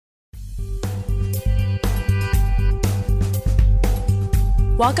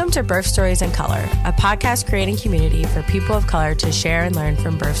Welcome to Birth Stories in Color, a podcast creating community for people of color to share and learn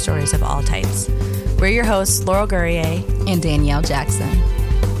from birth stories of all types. We're your hosts, Laurel Gourrier and Danielle Jackson.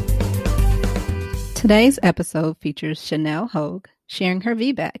 Today's episode features Chanel Hogue sharing her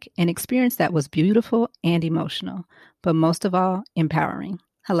VBAC, an experience that was beautiful and emotional, but most of all, empowering.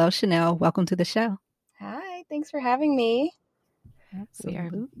 Hello, Chanel. Welcome to the show. Hi, thanks for having me.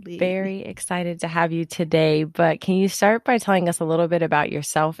 Absolutely. We are very excited to have you today, but can you start by telling us a little bit about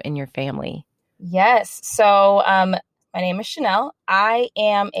yourself and your family? Yes. So my name is Chanel. I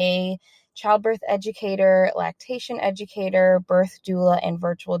am a childbirth educator, lactation educator, birth doula, and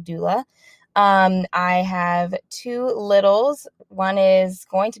virtual doula. I have two littles. One is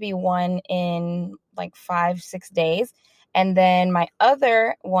going to be one in like 5-6 days. And then my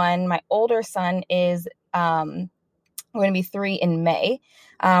other one, my older son, is going to be 3 in May.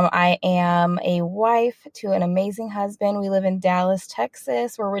 I am a wife to an amazing husband. We live in Dallas,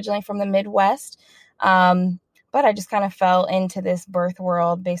 Texas. We're originally from the Midwest. But I just kind of fell into this birth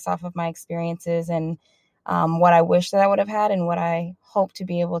world based off of my experiences and what I wish that I would have had and what I hope to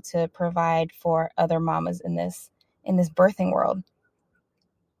be able to provide for other mamas in this birthing world.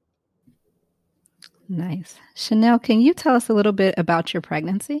 Nice. Chanel, can you tell us a little bit about your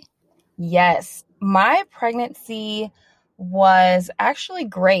pregnancy? Yes, my pregnancy was actually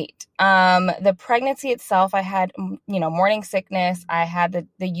great. The pregnancy itself, I had, morning sickness. I had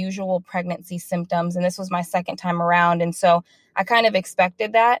the usual pregnancy symptoms, and this was my second time around. And so I kind of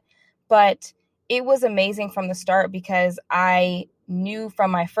expected that, but it was amazing from the start because I knew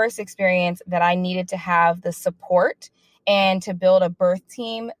from my first experience that I needed to have the support and to build a birth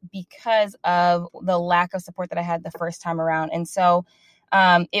team because of the lack of support that I had the first time around. And so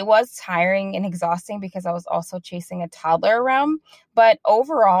it was tiring and exhausting because I was also chasing a toddler around. But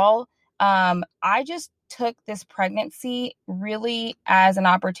overall, I just took this pregnancy really as an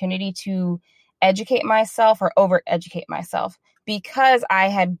opportunity to educate myself or over-educate myself because I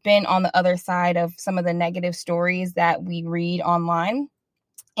had been on the other side of some of the negative stories that we read online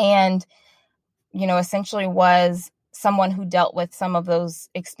and, essentially was someone who dealt with some of those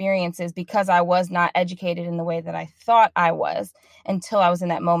experiences because I was not educated in the way that I thought I was. Until I was in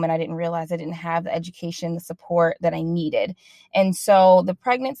that moment, I didn't realize I didn't have the education, the support that I needed. And so the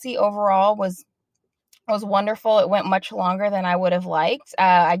pregnancy overall was wonderful. It went much longer than I would have liked.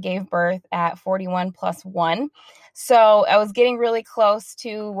 I gave birth at 41 plus 1. So I was getting really close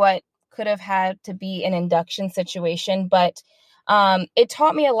to what could have had to be an induction situation. But it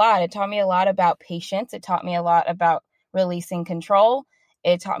taught me a lot. It taught me a lot about patience. It taught me a lot about releasing control.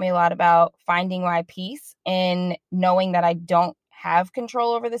 It taught me a lot about finding my peace and knowing that I don't have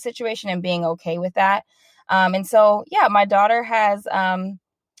control over the situation and being okay with that. And so, yeah, my daughter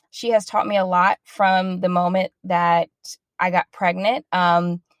she has taught me a lot from the moment that I got pregnant.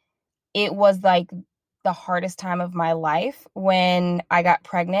 It was like the hardest time of my life when I got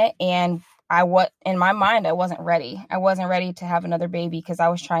pregnant, and in my mind, I wasn't ready. I wasn't ready to have another baby because I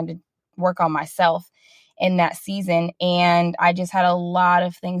was trying to work on myself in that season. And I just had a lot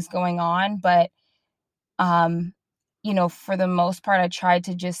of things going on, but for the most part, I tried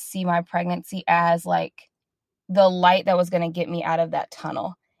to just see my pregnancy as like the light that was going to get me out of that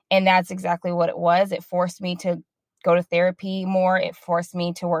tunnel. And that's exactly what it was. It forced me to go to therapy more. It forced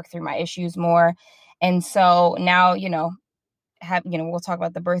me to work through my issues more. And so now, we'll talk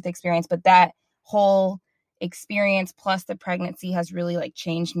about the birth experience, but that whole experience plus the pregnancy has really like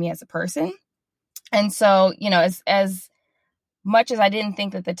changed me as a person. And so, as much as I didn't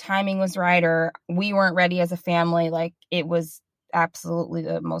think that the timing was right or we weren't ready as a family, like it was absolutely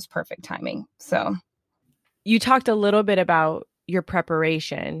the most perfect timing. So you talked a little bit about your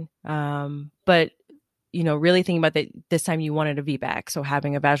preparation, but really thinking about that this time you wanted a VBAC, so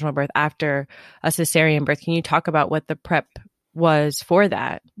having a vaginal birth after a cesarean birth. Can you talk about what the prep was for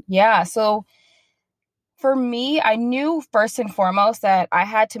that? Yeah. So for me, I knew first and foremost that I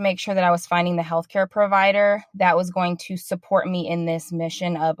had to make sure that I was finding the healthcare provider that was going to support me in this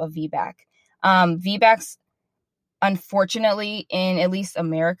mission of a VBAC. VBACs, unfortunately, in at least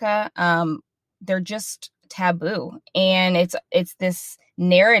America, they're just taboo. And it's this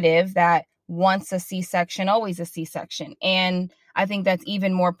narrative that once a C-section, always a C-section. And I think that's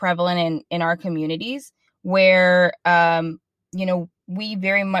even more prevalent in our communities where, we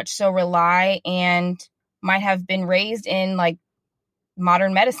very much so rely and might have been raised in like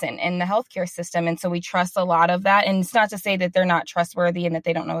modern medicine and the healthcare system. And so we trust a lot of that. And it's not to say that they're not trustworthy and that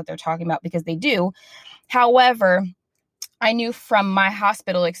they don't know what they're talking about, because they do. However, I knew from my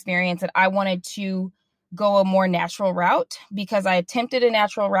hospital experience that I wanted to go a more natural route, because I attempted a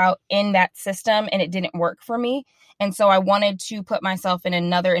natural route in that system and it didn't work for me. And so I wanted to put myself in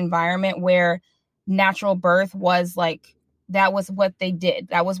another environment where natural birth was like, that was what they did.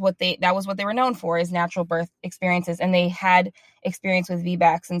 That was what they were known for, is natural birth experiences. And they had experience with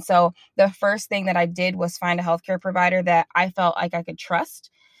VBACs. And so the first thing that I did was find a healthcare provider that I felt like I could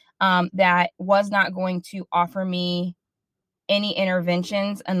trust, that was not going to offer me any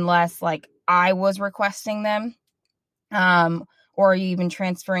interventions unless like I was requesting them, or even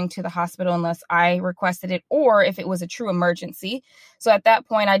transferring to the hospital unless I requested it, or if it was a true emergency. So at that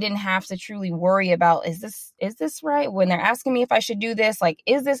point, I didn't have to truly worry about, is this right? When they're asking me if I should do this, like,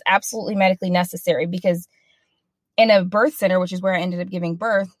 is this absolutely medically necessary? Because in a birth center, which is where I ended up giving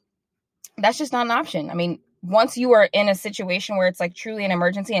birth, that's just not an option. I mean, once you are in a situation where it's like truly an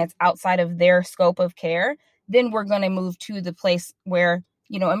emergency and it's outside of their scope of care, then we're going to move to the place where,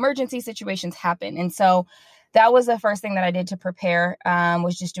 emergency situations happen. And so that was the first thing that I did to prepare,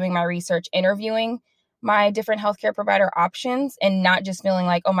 was just doing my research, interviewing my different healthcare provider options, and not just feeling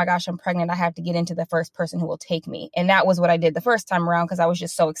like, oh my gosh, I'm pregnant, I have to get into the first person who will take me. And that was what I did the first time around, because I was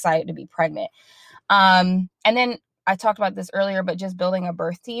just so excited to be pregnant. And then I talked about this earlier, but just building a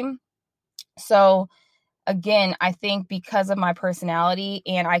birth team. So again, I think because of my personality,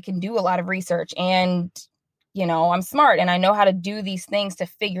 and I can do a lot of research, and, I'm smart and I know how to do these things to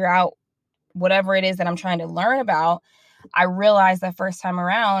figure out whatever it is that I'm trying to learn about, I realized that first time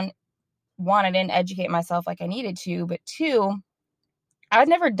around, one, I didn't educate myself like I needed to, but two, I'd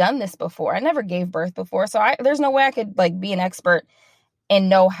never done this before. I never gave birth before. So there's no way I could like be an expert and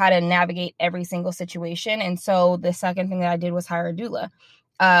know how to navigate every single situation. And so the second thing that I did was hire a doula.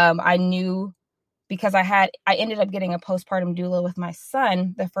 I knew, because I ended up getting a postpartum doula with my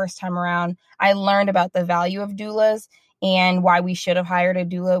son the first time around. I learned about the value of doulas and why we should have hired a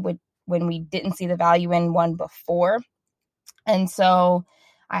doula when we didn't see the value in one before. And so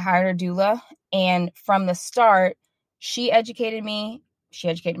I hired a doula, and from the start, she educated me. She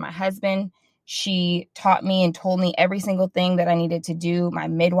educated my husband. She taught me and told me every single thing that I needed to do. My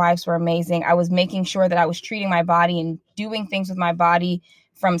midwives were amazing. I was making sure that I was treating my body and doing things with my body,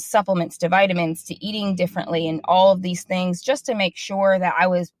 from supplements to vitamins to eating differently and all of these things, just to make sure that I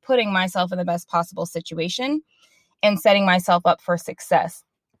was putting myself in the best possible situation and setting myself up for success.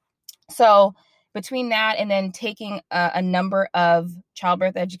 So between that and then taking a number of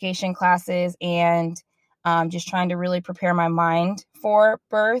childbirth education classes and just trying to really prepare my mind for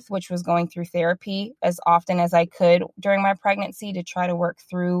birth, which was going through therapy as often as I could during my pregnancy to try to work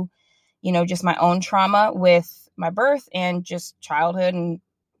through, just my own trauma with my birth and just childhood and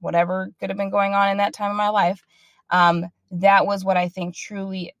whatever could have been going on in that time of my life. That was what I think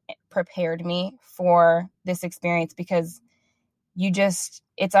truly prepared me for this experience, because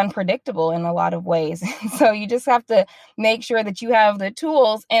it's unpredictable in a lot of ways. So you just have to make sure that you have the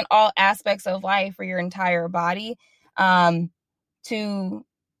tools in all aspects of life for your entire body, to,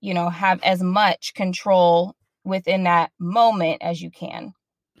 have as much control within that moment as you can.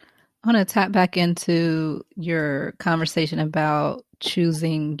 I want to tap back into your conversation about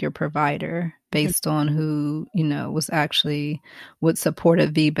choosing your provider based on who, was actually would support a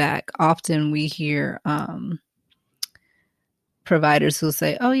VBAC. Often we hear providers who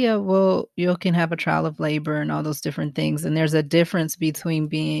say, oh yeah, well, you can have a trial of labor and all those different things. And there's a difference between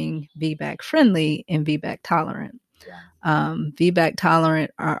being VBAC friendly and VBAC tolerant. VBAC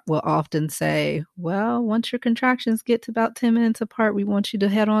tolerant will often say, well, once your contractions get to about 10 minutes apart, we want you to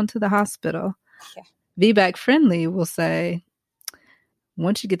head on to the hospital. Yeah. VBAC friendly will say,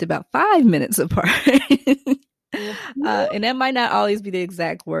 once you get to about 5 minutes apart. And that might not always be the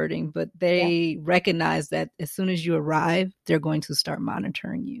exact wording, but they recognize that as soon as you arrive, they're going to start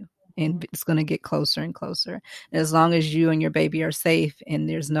monitoring you. And it's going to get closer and closer. And as long as you and your baby are safe and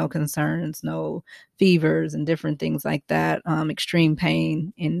there's no concerns, no fevers and different things like that, extreme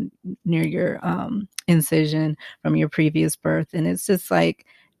pain near your incision from your previous birth. And it's just like,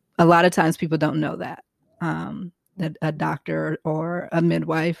 a lot of times people don't know that. That a doctor or a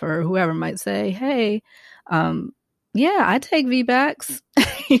midwife or whoever might say, hey, yeah, I take VBACs,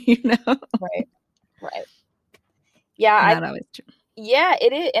 Right. Yeah. Not always true. Yeah,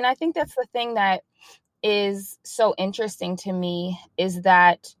 it is. And I think that's the thing that is so interesting to me, is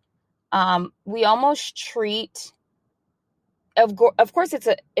that we almost treat, of course,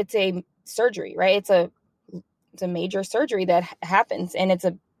 it's a surgery, right? It's a major surgery that happens, and it's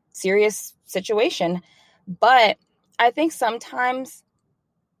a serious situation. But I think sometimes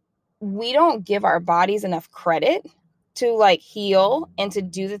we don't give our bodies enough credit to like heal and to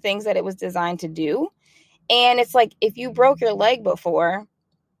do the things that it was designed to do. And it's like, if you broke your leg before,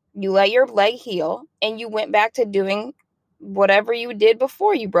 you let your leg heal, and you went back to doing whatever you did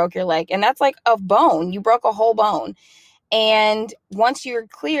before you broke your leg. And that's like a bone. You broke a whole bone. And once you're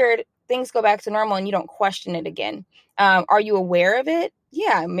cleared, things go back to normal and you don't question it again. Are you aware of it?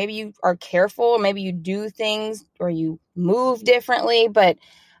 Yeah, maybe you are careful, maybe you do things or you move differently. But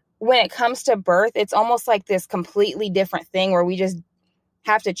when it comes to birth, it's almost like this completely different thing where we just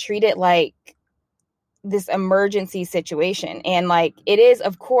have to treat it like this emergency situation. And like it is,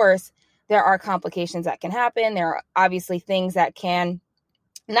 of course, there are complications that can happen. There are obviously things that can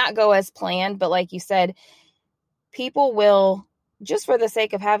not go as planned. But like you said, people will, just for the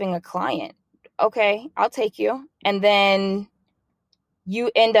sake of having a client, okay, I'll take you. And then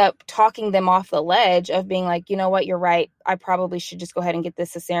you end up talking them off the ledge of being like, you know what, you're right. I probably should just go ahead and get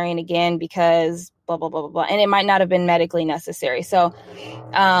this cesarean again because blah, blah, blah, blah, blah. And it might not have been medically necessary. So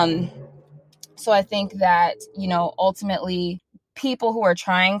I think that, ultimately people who are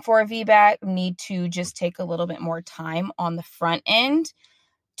trying for a VBAC need to just take a little bit more time on the front end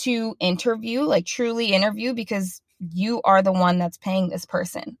to interview, like truly interview, because you are the one that's paying this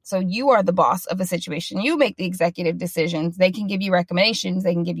person. So you are the boss of a situation. You make the executive decisions. They can give you recommendations.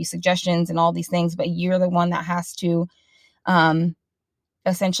 They can give you suggestions and all these things, but you're the one that has to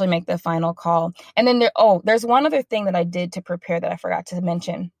essentially make the final call. And then there's one other thing that I did to prepare that I forgot to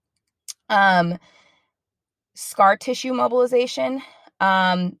mention. Scar tissue mobilization.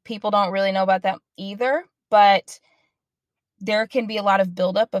 People don't really know about that either, but there can be a lot of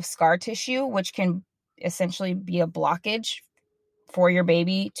buildup of scar tissue, which can essentially be a blockage for your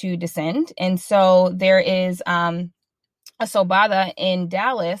baby to descend. And so there is a Sobada in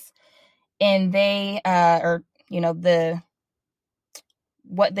Dallas, and they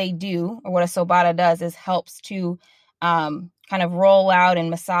what they do, or what a Sobada does, is helps to kind of roll out and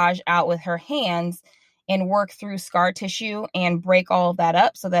massage out with her hands and work through scar tissue and break all of that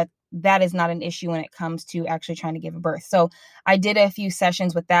up so that that is not an issue when it comes to actually trying to give birth. So I did a few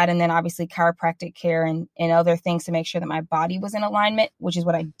sessions with that, and then obviously chiropractic care and other things to make sure that my body was in alignment, which is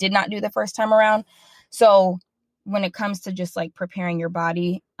what I did not do the first time around. So when it comes to just like preparing your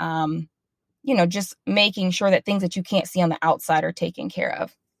body, just making sure that things that you can't see on the outside are taken care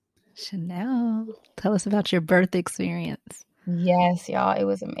of. Chanel, tell us about your birth experience. Yes, y'all. It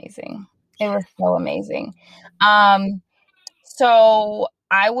was amazing. It was so amazing. So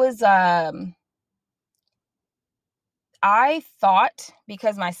I thought,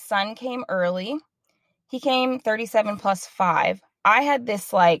 because my son came early, he came 37 plus 5. I had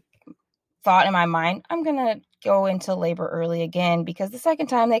this like thought in my mind, I'm going to go into labor early again because the second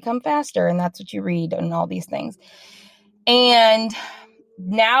time they come faster, and that's what you read and all these things. And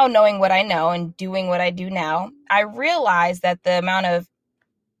now, knowing what I know and doing what I do now, I realized that the amount of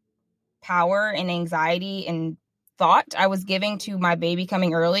power and anxiety and thought I was giving to my baby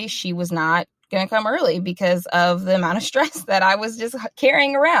coming early, she was not going to come early because of the amount of stress that I was just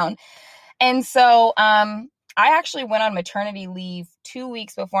carrying around. And so I actually went on maternity leave 2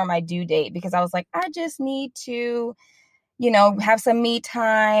 weeks before my due date because I was like, I just need to, have some me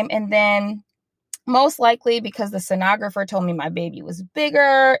time. And then most likely because the sonographer told me my baby was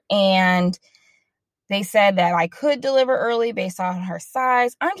bigger and they said that I could deliver early based on her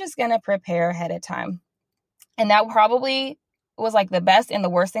size, I'm just going to prepare ahead of time. And that probably was like the best and the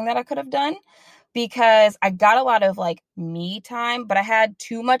worst thing that I could have done, because I got a lot of like me time, but I had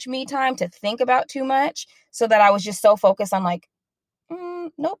too much me time to think about too much, so that I was just so focused on like,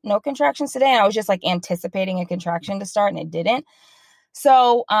 nope, no contractions today. And I was just like anticipating a contraction to start, and it didn't.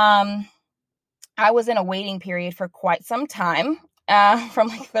 So I was in a waiting period for quite some time, from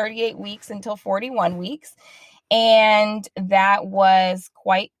like 38 weeks until 41 weeks. And that was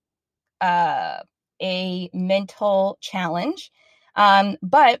quite a mental challenge.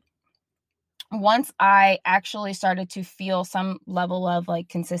 But once I actually started to feel some level of like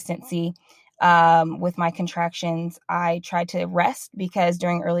consistency with my contractions, I tried to rest, because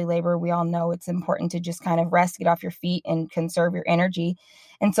during early labor, we all know it's important to just kind of rest, get off your feet, and conserve your energy.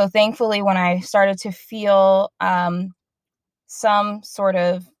 And so thankfully, when I started to feel some sort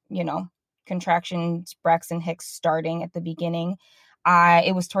of, contractions, Braxton Hicks starting at the beginning,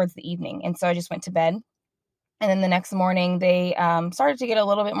 it was towards the evening. And so I just went to bed. And then the next morning, they started to get a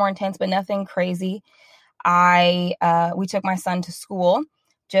little bit more intense, but nothing crazy. We took my son to school,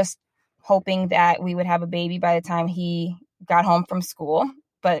 just hoping that we would have a baby by the time he got home from school.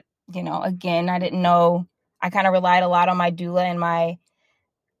 But, again, I didn't know. I kind of relied a lot on my doula and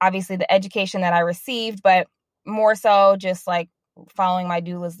obviously the education that I received, but more so just like following my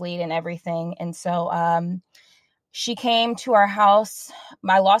doula's lead and everything. And so she came to our house.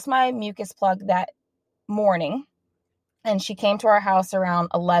 I lost my mucus plug that morning. And she came to our house around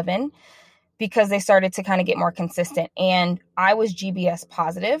 11 because they started to kind of get more consistent. And I was GBS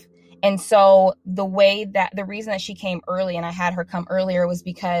positive. And so the reason that she came early and I had her come earlier was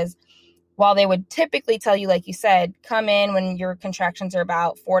because while they would typically tell you, like you said, come in when your contractions are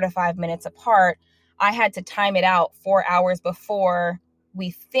about 4 to 5 minutes apart, I had to time it out 4 hours before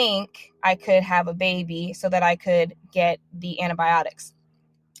we think I could have a baby so that I could get the antibiotics.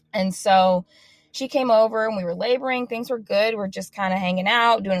 And so she came over and we were laboring. Things were good. We're just kind of hanging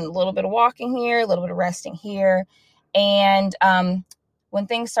out, doing a little bit of walking here, a little bit of resting here. And when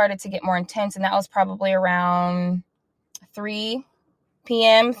things started to get more intense, and that was probably around 3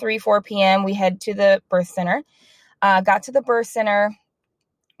 p.m., 4 p.m., we head to the birth center. Got to the birth center,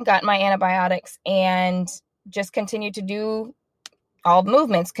 got my antibiotics, and just continued to do all the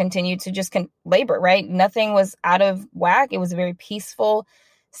movements, continued to just labor, right? Nothing was out of whack. It was a very peaceful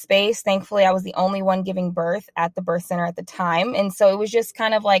space. Thankfully, I was the only one giving birth at the birth center at the time. And so it was just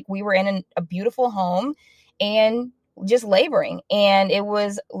kind of like we were in a beautiful home and just laboring. And it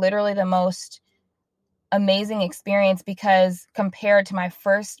was literally the most amazing experience because compared to my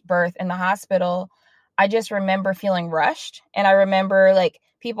first birth in the hospital, I just remember feeling rushed. And I remember like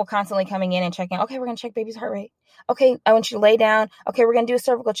people constantly coming in and checking, okay, we're going to check baby's heart rate. Okay, I want you to lay down. Okay, we're going to do a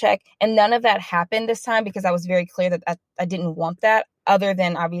cervical check. And none of that happened this time because I was very clear that I didn't want that other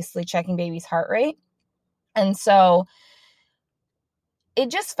than obviously checking baby's heart rate. And so it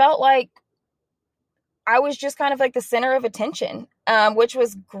just felt like I was just kind of like the center of attention, which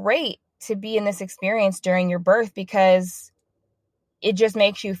was great to be in this experience during your birth because it just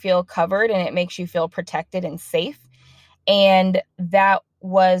makes you feel covered and it makes you feel protected and safe. And that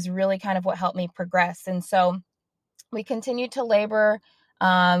was really kind of what helped me progress. And so we continued to labor.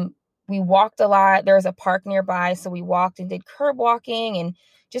 We walked a lot. There was a park nearby, so we walked and did curb walking and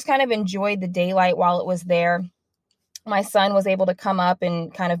just kind of enjoyed the daylight while it was there. My son was able to come up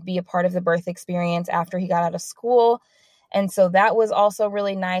and kind of be a part of the birth experience after he got out of school. And so that was also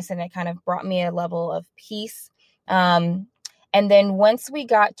really nice. And it kind of brought me a level of peace. And then once we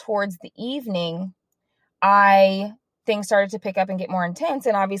got towards the evening, things started to pick up and get more intense.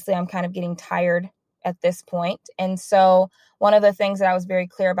 And obviously I'm kind of getting tired at this point. And so one of the things that I was very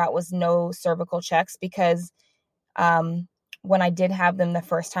clear about was no cervical checks because when I did have them the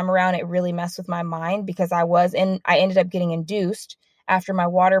first time around, it really messed with my mind because I ended up getting induced after my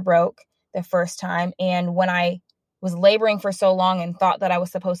water broke the first time. And when I was laboring for so long and thought that I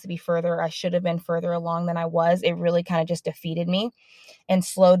was supposed to be I should have been further along than I was. It really kind of just defeated me and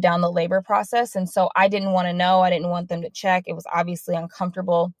slowed down the labor process. And so I didn't want to know. I didn't want them to check. It was obviously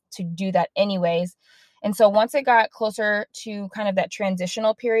uncomfortable to do that anyways. And so once it got closer to kind of that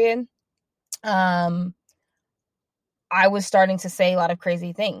transitional period, I was starting to say a lot of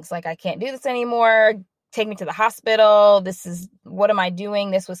crazy things like, I can't do this anymore. Take me to the hospital. What am I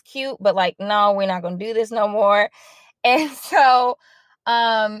doing? This was cute, but like, no, we're not going to do this no more. And so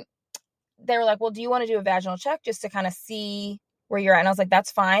they were like, well, do you want to do a vaginal check just to kind of see where you're at? And I was like,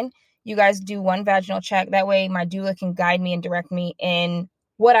 that's fine. You guys do one vaginal check. That way my doula can guide me and direct me in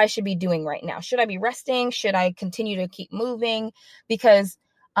what I should be doing right now. Should I be resting? Should I continue to keep moving? Because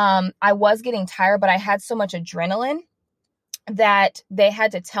I was getting tired, but I had so much adrenaline that they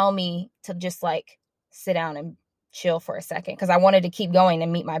had to tell me to just like sit down and chill for a second because I wanted to keep going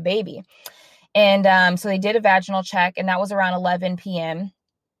and meet my baby. And so they did a vaginal check, and that was around 11 p.m.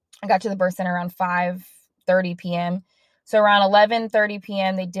 I got to the birth center around 5:30 p.m. So around 11:30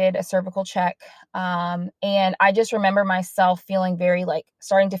 p.m. they did a cervical check. And I just remember myself feeling very like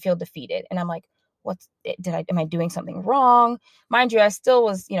starting to feel defeated. And I'm like, am I doing something wrong? Mind you, I still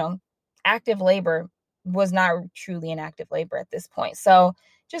was, active labor, was not truly an active labor at this point. So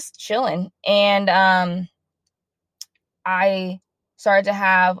just chilling. And I started to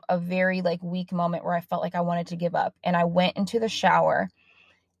have a very like weak moment where I felt like I wanted to give up. And I went into the shower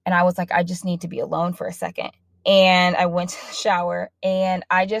and I was like, I just need to be alone for a second. And I went to the shower and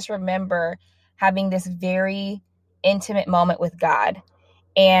I just remember having this very intimate moment with God.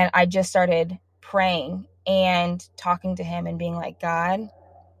 And I just started praying and talking to him and being like, God,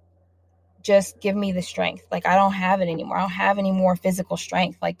 just give me the strength. Like, I don't have it anymore. I don't have any more physical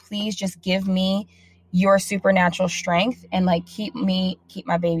strength. Like, please just give me your supernatural strength and like keep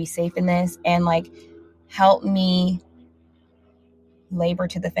my baby safe in this and like help me labor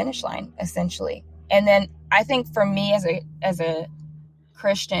to the finish line, essentially. And then I think for me as a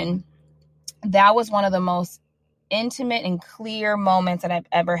Christian, that was one of the most intimate and clear moments that I've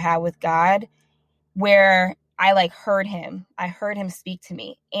ever had with God, where I like heard him speak to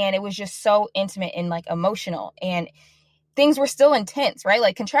me, and it was just so intimate and like emotional. And things were still intense, right?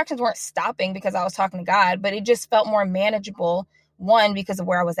 Like contractions weren't stopping because I was talking to God, but it just felt more manageable. One, because of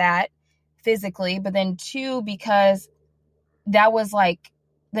where I was at physically, but then two, because that was like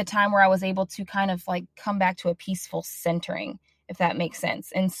the time where I was able to kind of like come back to a peaceful centering, if that makes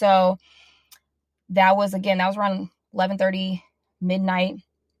sense. And so that was around 11:30 midnight.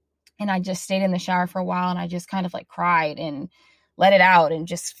 And I just stayed in the shower for a while, and I just kind of like cried and let it out and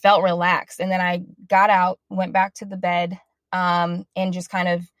just felt relaxed. And then I got out, went back to the bed, and just kind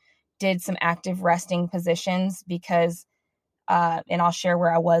of did some active resting positions because, and I'll share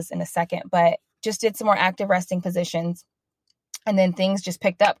where I was in a second, but just did some more active resting positions. And then things just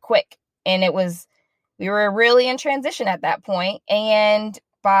picked up quick. And we were really in transition at that point. And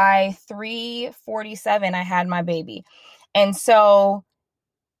by 3:47, I had my baby. And so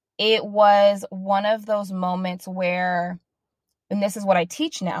it was one of those moments where, and this is what I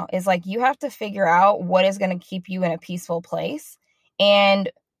teach now, is like, you have to figure out what is going to keep you in a peaceful place, and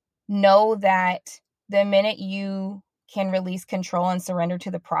know that the minute you can release control and surrender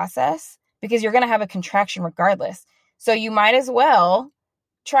to the process, because you're going to have a contraction regardless. So you might as well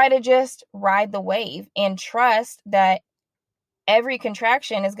try to just ride the wave and trust that every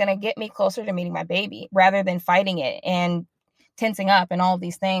contraction is going to get me closer to meeting my baby rather than fighting it and tensing up and all of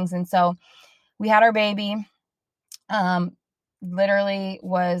these things. And so we had our baby. I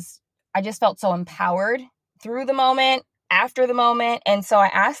just felt so empowered through the moment, after the moment. And so I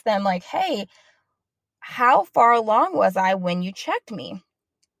asked them, like, hey, how far along was I when you checked me?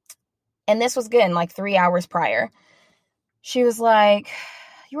 And this was good, like 3 hours prior. She was like,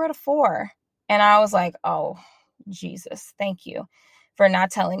 you were at a 4. And I was like, oh, Jesus, thank you for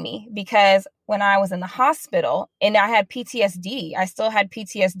not telling me. Because when I was in the hospital and I had PTSD, I still had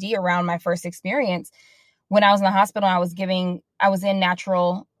PTSD around my first experience. When I was in the hospital, I was in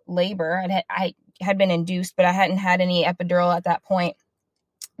natural labor. I had been induced, but I hadn't had any epidural at that point.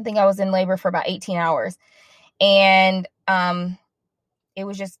 I think I was in labor for about 18 hours. And it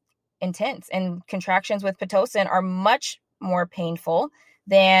was just intense. And contractions with Pitocin are much more painful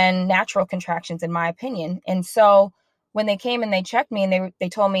than natural contractions, in my opinion. And so when they came and they checked me and they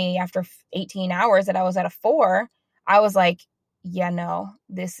told me after 18 hours that I was at a 4, I was like, yeah, no,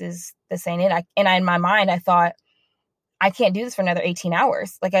 this ain't it. In my mind, I thought, I can't do this for another 18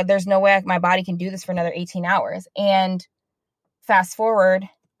 hours. Like, there's no way my body can do this for another 18 hours. And fast forward,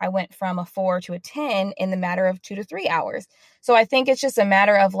 I went from a 4 to a 10 in the matter of 2 to 3 hours. So I think it's just a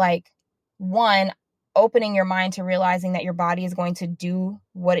matter of, like, one, opening your mind to realizing that your body is going to do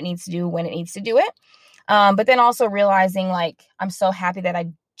what it needs to do when it needs to do it. But then also realizing, like, I'm so happy that I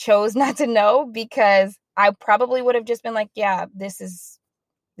chose not to know, because I probably would have just been like, yeah, this is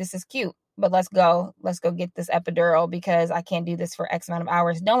cute, but let's go get this epidural because I can't do this for X amount of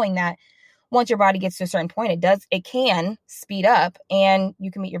hours, knowing that once your body gets to a certain point, it can speed up and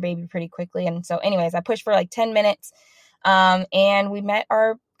you can meet your baby pretty quickly. And so anyways, I pushed for like 10 minutes. And we met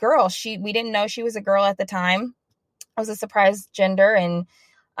our girl. We didn't know she was a girl at the time. I was a surprise gender. And,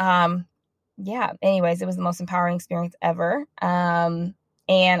 yeah, anyways, it was the most empowering experience ever. And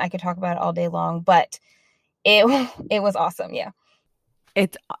I could talk about it all day long, but it was awesome. Yeah.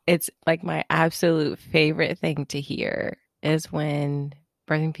 It's like my absolute favorite thing to hear is when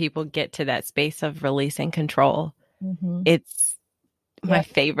birthing people get to that space of releasing control. Mm-hmm. It's my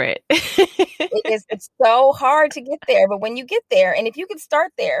favorite. It's so hard to get there, but when you get there, and if you can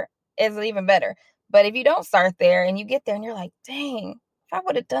start there, it's even better. But if you don't start there and you get there and you're like, dang, if I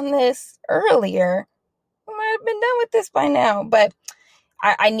would have done this earlier, I might have been done with this by now. But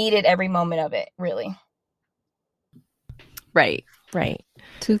I needed every moment of it, really. Right.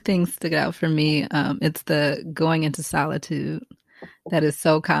 2 things stick out for me. It's the going into solitude that is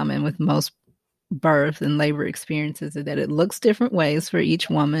so common with most birth and labor experiences, that it looks different ways for each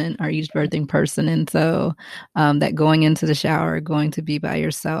woman or each birthing person. And so that going into the shower, going to be by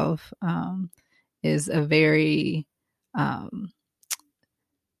yourself is a very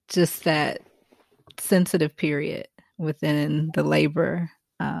just that sensitive period within the labor.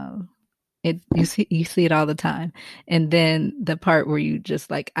 You see it all the time. And then the part where you just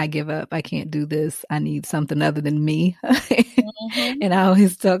like, I give up, I can't do this, I need something other than me. Mm-hmm. And I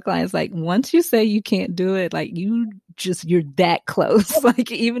always tell clients, like, once you say you can't do it, like, you're that close.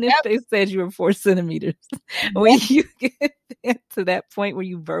 Like, even if they said you were 4 centimeters, when you get to that point where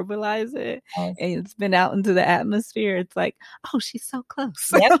you verbalize it and it's been out into the atmosphere, it's like, oh, she's so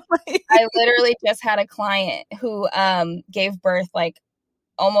close. Yep. I literally just had a client who gave birth like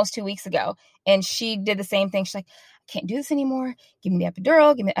almost 2 weeks ago, and she did the same thing. She's like, I can't do this anymore. Give me the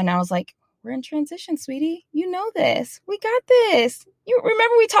epidural. And I was like, we're in transition, sweetie. You know this. We got this. You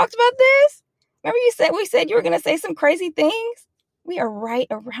remember we talked about this? remember we said you were going to say some crazy things? We are right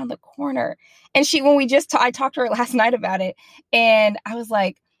around the corner. And I talked to her last night about it. And I was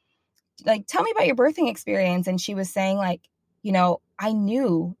like, tell me about your birthing experience. And she was saying like, I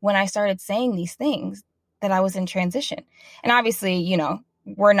knew when I started saying these things that I was in transition. And obviously,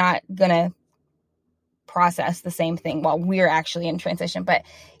 we're not going to process the same thing while we're actually in transition. But,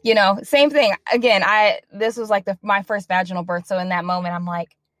 same thing. Again, this was like my first vaginal birth. So in that moment, I'm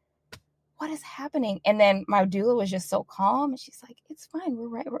like, what is happening? And then my doula was just so calm. And she's like, it's fine. We're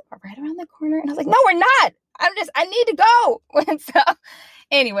right around the corner. And I was like, no, we're not. I need to go. And so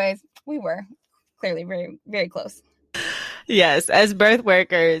anyways, we were clearly very, very close. Yes. As birth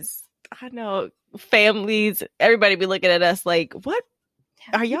workers, I know families, everybody be looking at us like, what?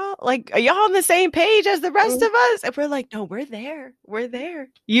 Are y'all on the same page as the rest of us? And we're like, no, we're there. We're there.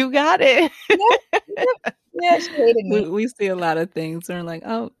 You got it. Yeah, she hated me. We see a lot of things and we're like,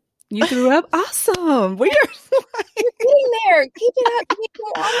 oh, you threw up? Awesome. You're getting there. Keep it up.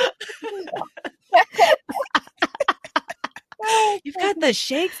 You've got the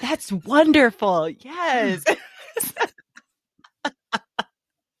shakes. That's wonderful. Yes.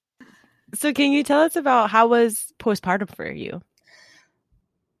 So can you tell us about how was postpartum for you?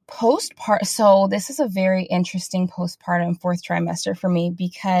 So this is a very interesting postpartum 4th trimester for me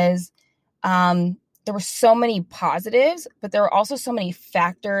because there were so many positives, but there were also so many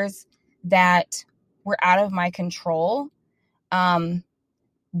factors that were out of my control that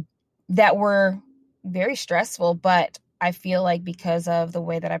were very stressful. But I feel like because of the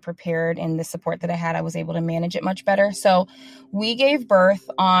way that I prepared and the support that I had, I was able to manage it much better. So we gave birth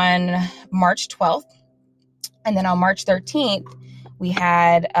on March 12th. And then on March 13th, we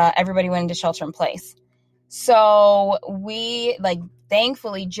had everybody went into shelter in place. So we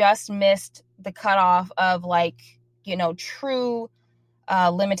thankfully just missed the cutoff of true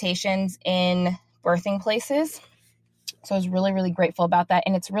limitations in birthing places. So I was really, really grateful about that.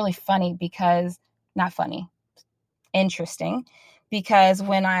 And it's really funny interesting because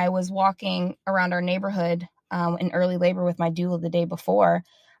when I was walking around our neighborhood in early labor with my doula the day before,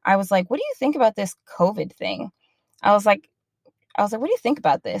 I was like, what do you think about this COVID thing? I was like, what do you think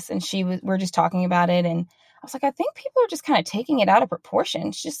about this? And we're just talking about it. And I was like, I think people are just kind of taking it out of proportion.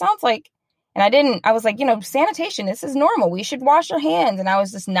 It just sounds like, and I was like, sanitation, this is normal. We should wash our hands. And I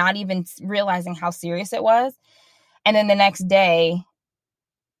was just not even realizing how serious it was. And then the next day,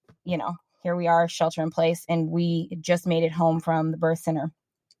 here we are, shelter in place, and we just made it home from the birth center.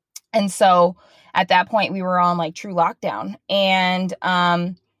 And so at that point we were on true lockdown, and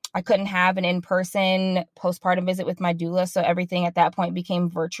I couldn't have an in-person postpartum visit with my doula. So everything at that point became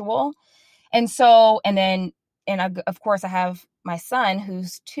virtual. And of course I have my son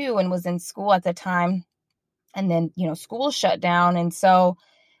who's 2 and was in school at the time. And then, school shut down. And so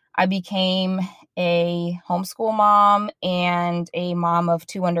I became a homeschool mom and a mom of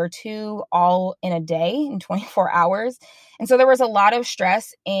 2 under 2 all in a day in 24 hours. And so there was a lot of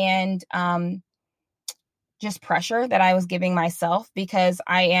stress and just pressure that I was giving myself because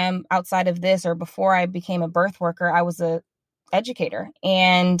I am outside of this, or before I became a birth worker, I was a educator,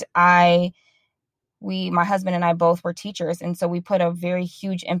 and my husband and I both were teachers. And so we put a very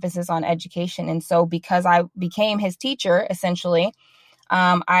huge emphasis on education. And so because I became his teacher, essentially,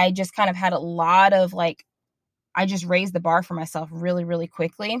 I just kind of had a lot of I just raised the bar for myself really, really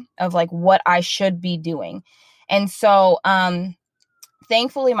quickly of what I should be doing. And so,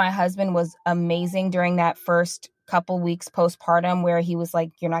 thankfully, my husband was amazing during that first couple weeks postpartum where he was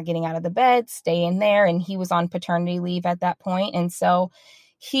like, you're not getting out of the bed, stay in there. And he was on paternity leave at that point. And so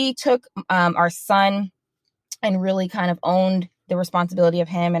he took our son and really kind of owned the responsibility of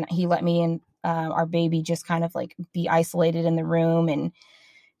him. And he let me and our baby just kind of be isolated in the room and,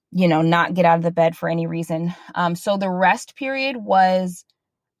 not get out of the bed for any reason. So the rest period was,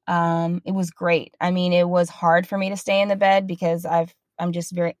 it was great. I mean, it was hard for me to stay in the bed because I'm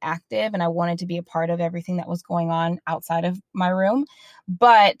just very active and I wanted to be a part of everything that was going on outside of my room.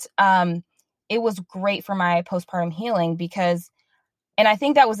 But it was great for my postpartum healing and I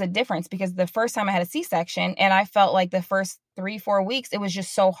think that was a difference because the first time I had a C-section and I felt like the first 3-4 weeks, it was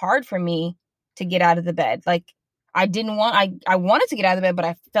just so hard for me to get out of the bed. I wanted to get out of the bed, but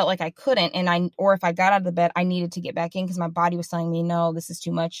I felt like I couldn't. Or if I got out of the bed, I needed to get back in because my body was telling me, no, this is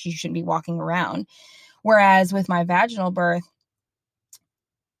too much. You shouldn't be walking around. Whereas with my vaginal birth,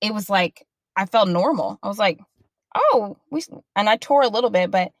 it was I felt normal. I was like, oh, and I tore a little bit,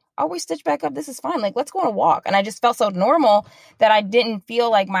 but we stitched back up. This is fine. Let's go on a walk. And I just felt so normal that I didn't feel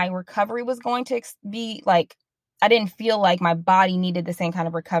like my recovery was going to be I didn't feel like my body needed the same kind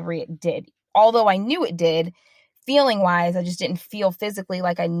of recovery it did. Although I knew it did, feeling wise, I just didn't feel physically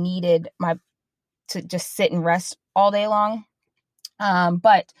like I needed my to just sit and rest all day long.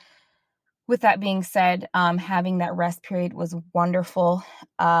 But with that being said, having that rest period was wonderful.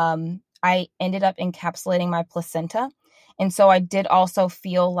 I ended up encapsulating my placenta. And so I did also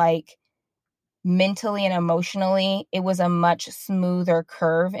feel like mentally and emotionally, it was a much smoother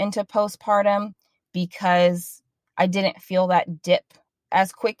curve into postpartum because I didn't feel that dip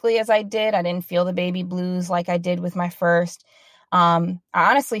as quickly as I did. I didn't feel the baby blues like I did with my first. I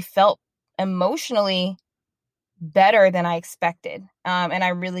honestly felt emotionally better than I expected. And I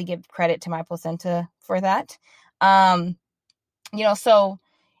really give credit to my placenta for that. So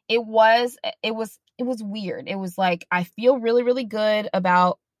it was weird. It was like, I feel really, really good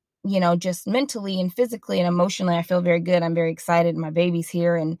about, just mentally and physically and emotionally. I feel very good. I'm very excited. My baby's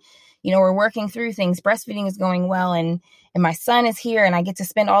here and, we're working through things. Breastfeeding is going well. And my son is here and I get to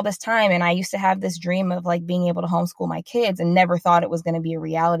spend all this time. And I used to have this dream of like being able to homeschool my kids and never thought it was going to be a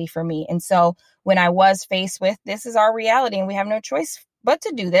reality for me. And so when I was faced with, this is our reality and we have no choice but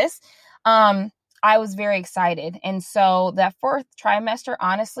to do this, I was very excited. And so that fourth trimester,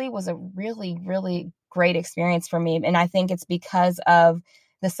 honestly, was a really, really great experience for me. And I think it's because of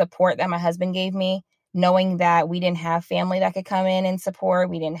the support that my husband gave me, knowing that we didn't have family that could come in and support.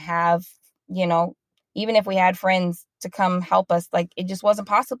 We didn't have, even if we had friends to come help us, like it just wasn't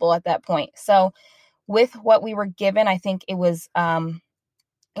possible at that point. So with what we were given, I think it was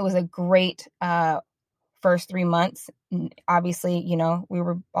a great, first 3 months. Obviously, we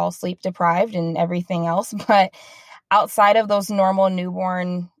were all sleep deprived and everything else, but outside of those normal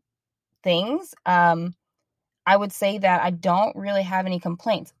newborn things, I would say that I don't really have any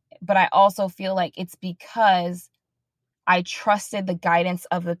complaints, but I also feel like it's because I trusted the guidance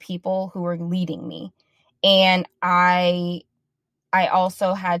of the people who were leading me. And I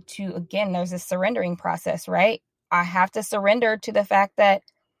also had to, again, there's a surrendering process, right? I have to surrender to the fact that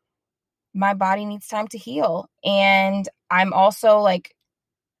my body needs time to heal. And I'm also like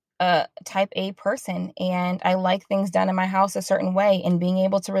a type A person and I like things done in my house a certain way, and being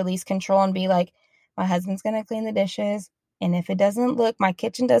able to release control and be like, my husband's going to clean the dishes. And if it doesn't look, my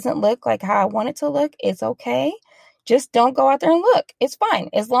kitchen doesn't look like how I want it to look, it's okay. Just don't go out there and look. It's fine.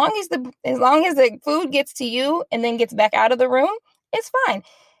 As long as the food gets to you and then gets back out of the room, it's fine.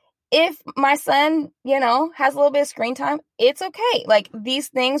 If my son, has a little bit of screen time, it's okay. Like these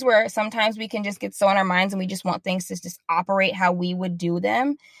things where sometimes we can just get so in our minds and we just want things to just operate how we would do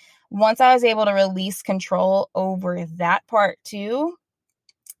them. Once I was able to release control over that part too,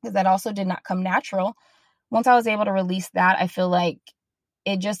 because that also did not come natural. Once I was able to release that, I feel like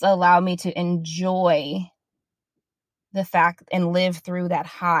it just allowed me to enjoy the fact and live through that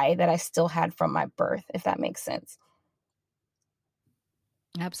high that I still had from my birth, if that makes sense.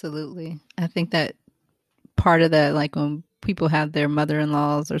 Absolutely. I think that part of that, like when people have their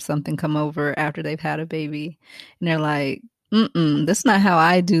mother-in-laws or something come over after they've had a baby and they're like, that's not how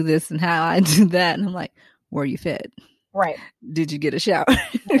I do this and how I do that. And I'm like, were you fed? Right. Did you get a shower?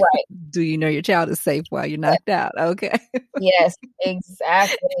 Right. Do you know your child is safe while you're knocked out? Okay. Yes,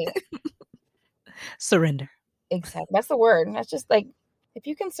 exactly. Surrender. Exactly. That's the word. That's just like, if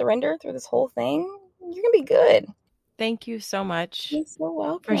you can surrender through this whole thing, you're going to be good. Thank you so much You're so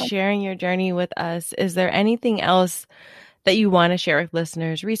welcome for sharing your journey with us. Is there anything else that you want to share with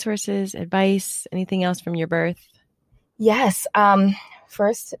listeners? Resources, advice, anything else from your birth? Yes.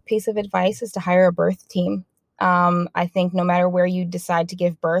 First piece of advice is to hire a birth team. I think no matter where you decide to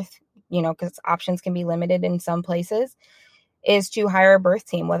give birth, because options can be limited in some places, is to hire a birth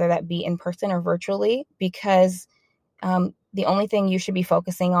team, whether that be in person or virtually, because the only thing you should be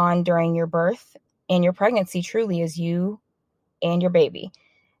focusing on during your birth and your pregnancy truly is you and your baby.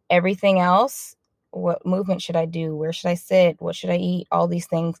 Everything else, what movement should I do? Where should I sit? What should I eat? All these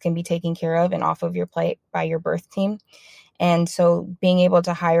things can be taken care of and off of your plate by your birth team. And so being able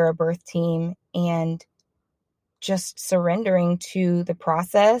to hire a birth team and just surrendering to the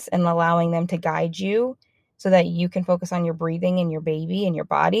process and allowing them to guide you so that you can focus on your breathing and your baby and your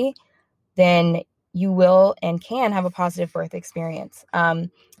body, then you will and can have a positive birth experience.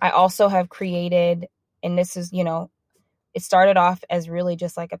 I also have created, and this is, it started off as really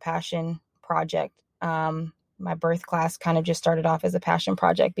just like a passion project. My birth class kind of just started off as a passion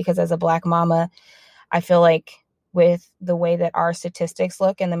project because as a Black mama, I feel like with the way that our statistics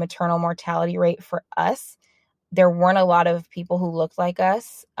look and the maternal mortality rate for us, there weren't a lot of people who looked like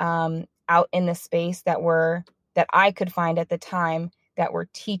us out in the space that I could find at the time that were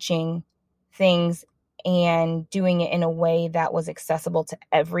teaching things and doing it in a way that was accessible to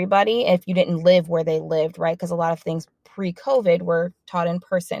everybody if you didn't live where they lived, right? Because a lot of things pre-COVID were taught in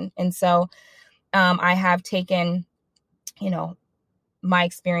person. And so I have taken, my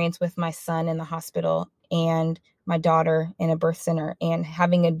experience with my son in the hospital and my daughter in a birth center and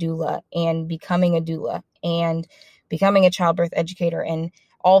having a doula and becoming a doula and becoming a childbirth educator and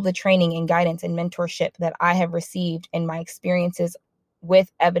all the training and guidance and mentorship that I have received in my experiences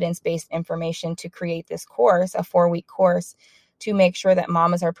with evidence-based information to create this course, a 4-week course, to make sure that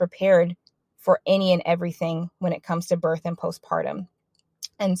mamas are prepared for any and everything when it comes to birth and postpartum.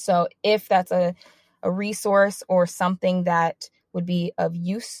 And so if that's a resource or something that would be of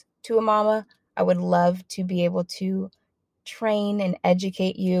use to a mama, I would love to be able to train and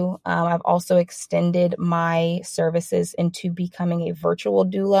educate you. I've also extended my services into becoming a virtual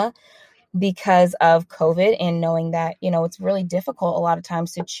doula because of COVID and knowing that, it's really difficult a lot of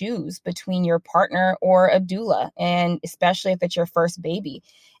times to choose between your partner or a doula, and especially if it's your first baby.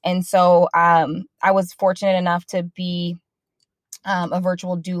 And so I was fortunate enough to be a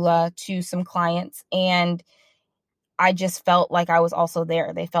virtual doula to some clients, and I just felt like I was also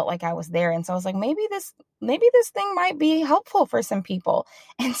there. They felt like I was there. And so I was like, maybe this thing might be helpful for some people.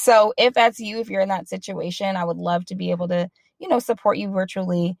 And so if that's you, if you're in that situation, I would love to be able to, support you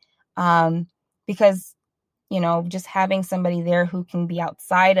virtually. Because, just having somebody there who can be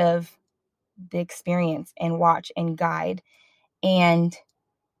outside of the experience and watch and guide and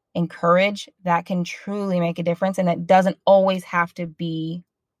encourage, that can truly make a difference. And it doesn't always have to be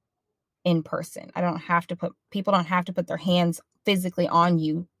in person. People don't have to put their hands physically on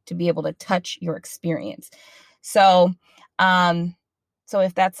you to be able to touch your experience. So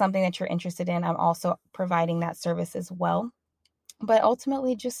if that's something that you're interested in, I'm also providing that service as well. But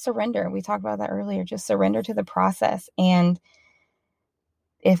ultimately, just surrender. We talked about that earlier. Just surrender to the process. And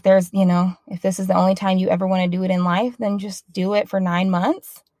if there's, if this is the only time you ever want to do it in life, then just do it for 9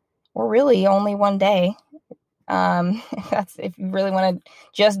 months, or really only one day. If you really want to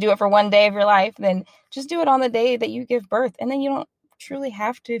just do it for one day of your life, then just do it on the day that you give birth. And then you don't truly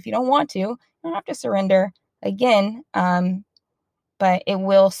have to, if you don't want to, you don't have to surrender again. But it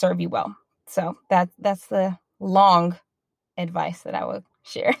will serve you well. So that's the long advice that I would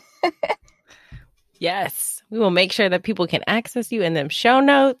share. Yes, we will make sure that people can access you in them show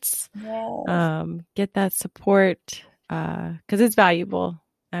notes. Yes. Get that support because it's valuable.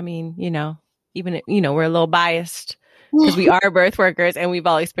 I mean, even, we're a little biased because we are birth workers and we've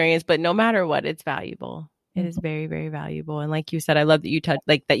all experienced, but no matter what, it's valuable. It is very, very valuable. And like you said, I love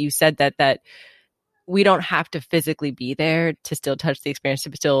that that you said that we don't have to physically be there to still touch the experience,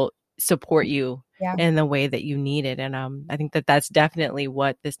 to still support you in the way that you need it. And I think that that's definitely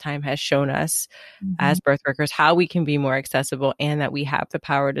what this time has shown us as birth workers, how we can be more accessible and that we have the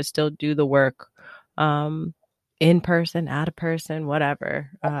power to still do the work in person, out of person, whatever.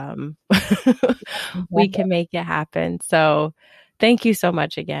 We can make it happen. So thank you so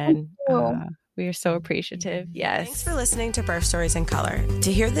much again. We are so appreciative. Yes. Thanks for listening to Birth Stories in Color.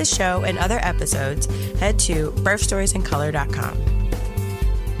 To hear this show and other episodes, head to birthstoriesincolor.com.